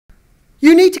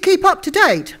You need to keep up to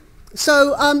date.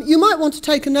 So you might want to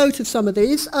take a note of some of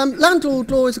these.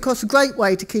 Landlord law is, of course, a great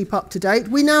way to keep up to date.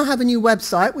 We now have a new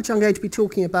website, which I'm going to be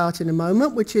talking about in a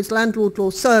moment, which is Landlord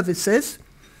Law Services.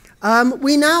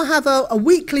 We now have a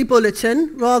weekly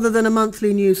bulletin rather than a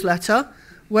monthly newsletter,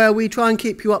 where we try and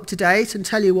keep you up to date and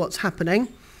tell you what's happening.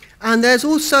 And there's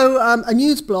also a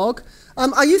news blog.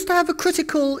 I used to have a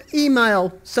critical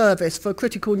email service for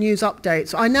critical news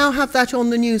updates. I now have that on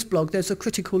the news blog. There's a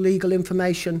critical legal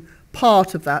information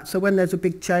part of that. So when there's a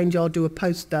big change, I'll do a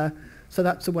post there. So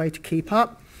that's a way to keep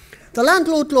up. The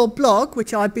Landlord Law blog,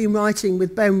 which I've been writing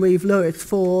with Ben Reeve-Lewis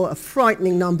for a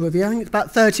frightening number of years. I think it's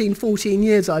about 13, 14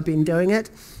 years I've been doing it.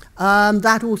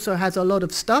 That also has a lot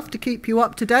of stuff to keep you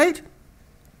up to date.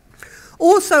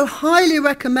 Also highly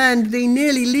recommend the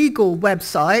Nearly Legal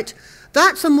website.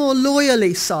 That's a more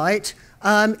lawyerly site.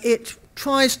 It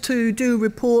tries to do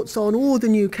reports on all the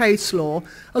new case law.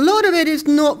 A lot of it is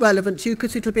not relevant to you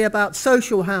because it'll be about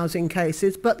social housing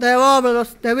cases, but there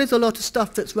is a lot of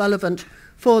stuff that's relevant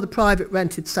for the private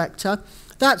rented sector.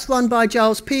 That's run by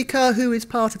Giles Peaker, who is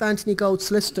part of Anthony Gold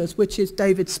Solicitors, which is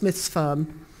David Smith's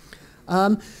firm.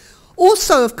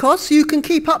 Also, of course, you can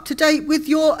keep up to date with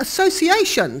your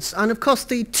associations. And, of course,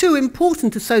 the two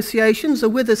important associations are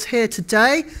with us here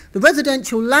today. The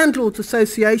Residential Landlords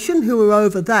Association, who are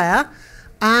over there,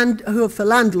 and who are for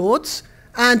landlords,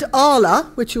 and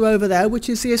ALA, which are over there, which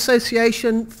is the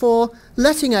Association for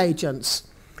Letting Agents.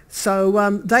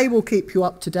 So they will keep you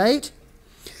up to date.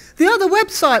 The other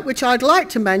website which I'd like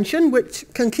to mention, which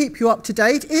can keep you up to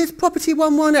date, is Property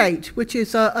 118, which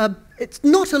is it's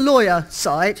not a lawyer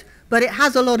site, but it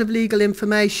has a lot of legal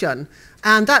information.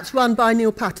 And that's run by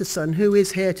Neil Patterson, who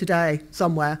is here today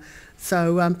somewhere.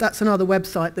 So that's another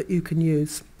website that you can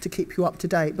use to keep you up to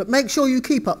date. But make sure you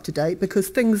keep up to date because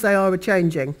things they are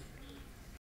changing.